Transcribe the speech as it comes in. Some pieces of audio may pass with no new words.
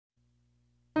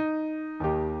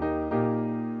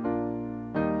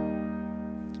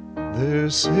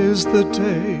This is the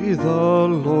day the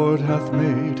Lord hath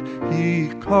made. He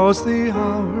calls the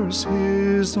hours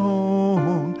his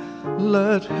own.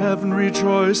 Let heaven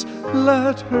rejoice,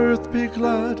 let earth be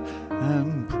glad,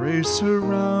 and praise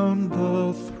surround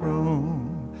the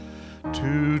throne.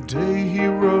 Today he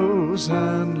rose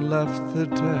and left the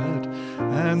dead,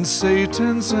 and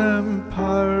Satan's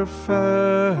empire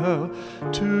fell.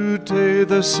 Today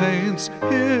the saints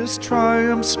his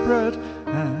triumph spread,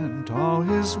 and all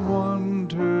his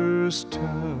wonders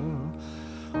tell.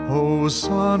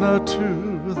 Hosanna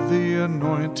to the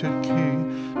anointed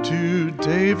King, to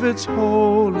David's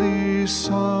holy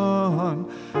Son.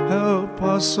 Help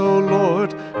us, O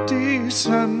Lord,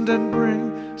 descend and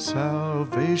bring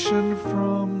salvation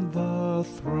from the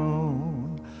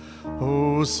throne.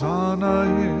 Hosanna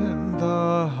in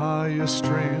the highest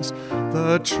strains,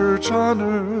 the church on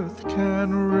earth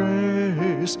can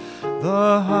raise.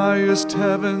 The highest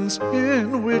heavens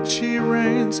in which he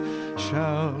reigns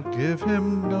shall give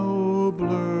him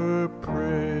nobler praise.